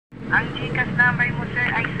Ang Gcash number mo, sir,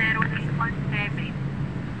 ay 0817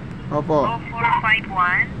 Opo.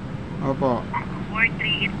 0451 Opo.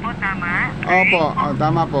 438 po, tama? Opo. Oh,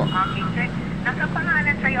 tama po. Okay, sir.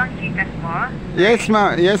 Nakapangalan sa'yo ang Gcash mo? Yes,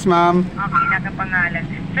 ma'am. Yes, ma'am. Okay, nakapangalan.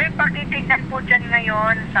 Sir, pakitignan po dyan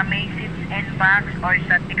ngayon sa message inbox or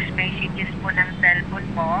sa text messages po ng cellphone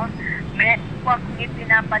mo. May po akong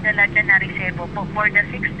ipinapadala dyan na resebo po. For the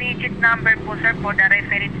 6-digit number po, sir, for the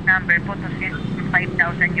reference number po to send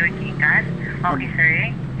 5,000 your Gcash. Okay,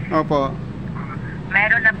 sir? Opo.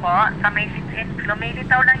 Meron na po. Sa message inbox,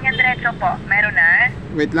 lumilitaw lang yan diretso po. Meron na?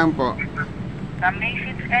 Wait lang po. Sa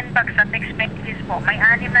message inbox, sa text messages po, may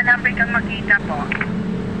 6 na number kang makita po.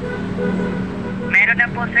 Meron na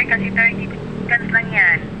po, sir, kasi 30 seconds lang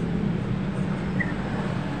yan.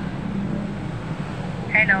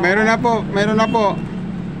 Hello? Meron na po. Meron na po.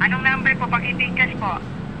 Anong number po? Pakitigas po.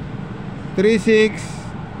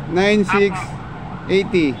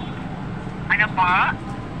 369680. Ano po?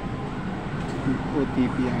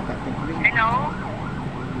 OTP yata. Hello?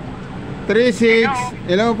 36.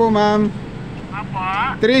 Hello po, ma'am.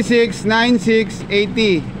 Opo?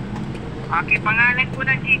 369680. Okay, pangalan po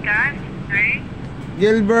ng Gcash, sir?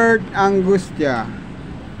 Gilbert Angustia.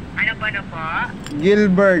 Ano po?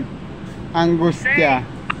 Gilbert Angustia.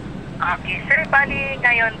 Okay, sir, bali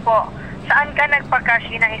ngayon po, saan ka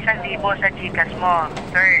nagpakashi ng 1,000 sa Gcash mo,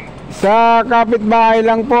 sir? Sa kapitbahay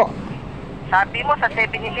lang po. Sabi mo sa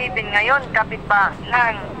 7-Eleven ngayon, kapitbahay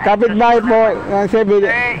lang. Kapitbahay po. Sir,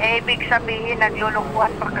 ibig sabihin,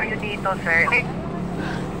 naglulukuhan pa kayo dito, sir.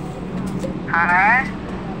 Ha?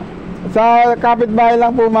 Sa kapitbahay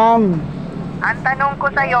lang po, ma'am. Ang tanong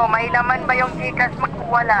ko sa'yo, may laman ba yung Gcash mo?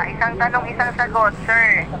 Wala. Isang tanong, isang sagot,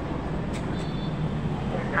 sir.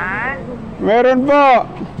 Ha? Meron po.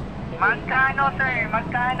 Magkano, sir?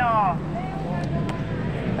 Magkano?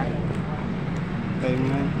 Time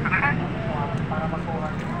na. Ha?